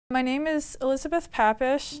My name is Elizabeth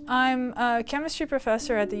Papish. I'm a chemistry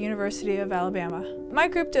professor at the University of Alabama. My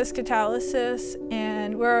group does catalysis,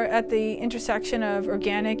 and we're at the intersection of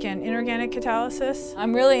organic and inorganic catalysis.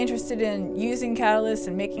 I'm really interested in using catalysts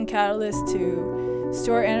and making catalysts to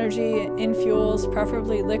store energy in fuels,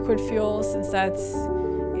 preferably liquid fuels, since that's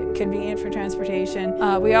convenient for transportation.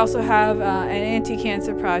 We also have an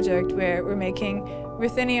anti-cancer project where we're making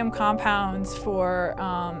ruthenium compounds for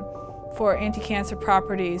anti-cancer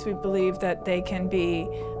properties. We believe that they can be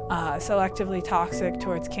selectively toxic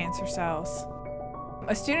towards cancer cells.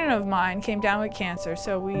 A student of mine came down with cancer,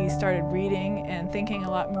 so we started reading and thinking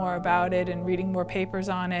a lot more about it and reading more papers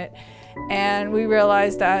on it. And we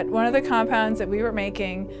realized that one of the compounds that we were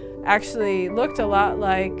making actually looked a lot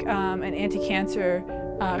like an anti-cancer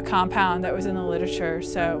compound that was in the literature.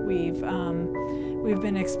 So we've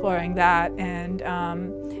been exploring that and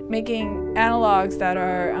making analogs that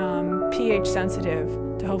are pH sensitive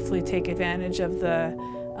to hopefully take advantage of the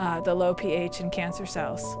low pH in cancer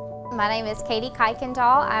cells. My name is Katie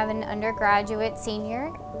Kuykendall. I'm an undergraduate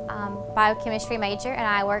senior biochemistry major, and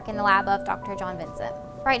I work in the lab of Dr. John Vincent.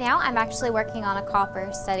 Right now I'm actually working on a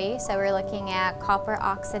copper study, so we're looking at copper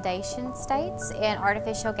oxidation states in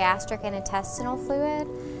artificial gastric and intestinal fluid.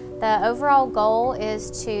 The overall goal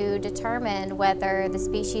is to determine whether the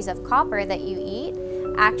species of copper that you eat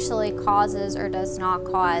actually causes or does not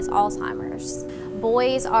cause Alzheimer's.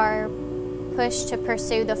 Boys are pushed to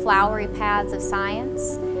pursue the flowery paths of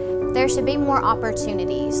science. There should be more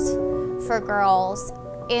opportunities for girls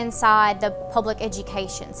inside the public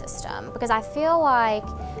education system, because I feel like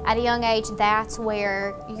at a young age that's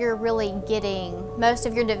where you're really getting most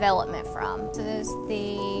of your development from. So there's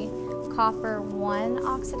the copper 1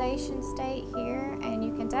 oxidation state here, and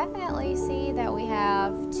you can definitely see that we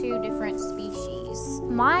have two different species.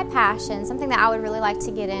 My passion, something that I would really like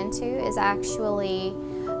to get into, is actually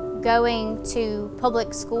going to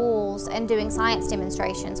public schools and doing science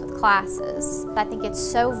demonstrations with classes. I think it's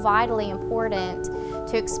so vitally important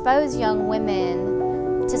to expose young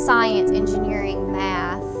women to science, engineering,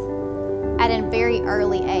 math at a very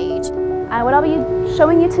early age. What I'll be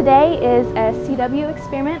showing you today is a CW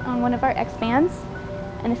experiment on one of our X-bands,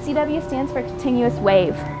 and the CW stands for continuous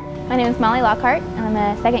wave. My name is Molly Lockhart, and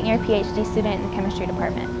I'm a second-year PhD student in the chemistry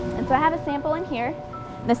department. And so I have a sample in here.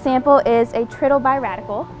 The sample is a trityl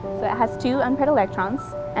biradical, so it has 2 unpaired electrons.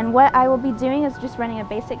 And what I will be doing is just running a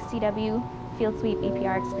basic CW field sweep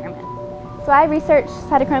EPR experiment. So I researched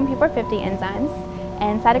cytochrome P450 enzymes,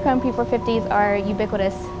 and cytochrome P450s are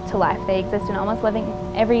ubiquitous to life. They exist in almost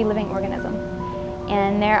every living organism.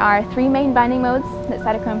 And there are 3 main binding modes that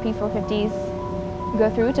cytochrome P450s go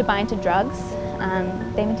through to bind to drugs.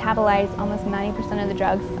 They metabolize almost 90% of the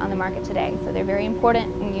drugs on the market today, so they're very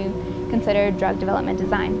important when you consider drug development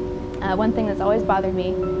design. One thing that's always bothered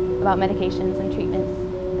me about medications and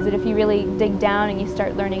treatments is that if you really dig down and you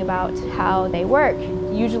start learning about how they work,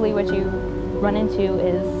 usually what you run into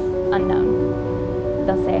is unknown.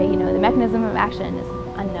 They'll say, you know, the mechanism of action is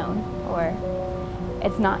unknown, or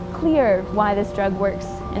it's not clear why this drug works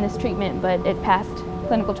in this treatment, but it passed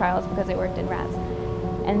clinical trials because it worked in rats.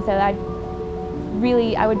 And so I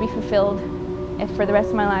would be fulfilled if for the rest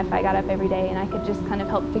of my life I got up every day and I could just kind of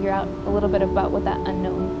help figure out a little bit about what that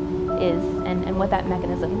unknown is and what that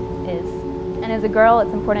mechanism is. And as a girl,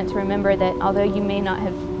 it's important to remember that although you may not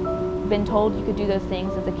have been told you could do those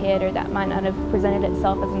things as a kid, or that might not have presented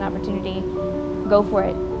itself as an opportunity, go for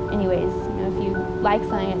it anyways. You know, if you like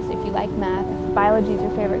science, if you like math, if biology is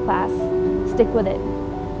your favorite class, stick with it.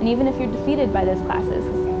 And even if you're defeated by those classes,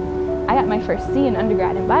 I got my first C in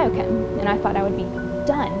undergrad in biochem, and I thought I would be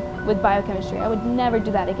done with biochemistry. I would never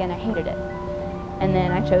do that again. I hated it. And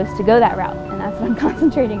then I chose to go that route, and that's what I'm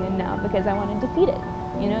concentrating in now, because I want to defeat it.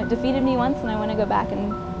 You know, it defeated me once, and I want to go back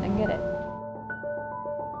and get it.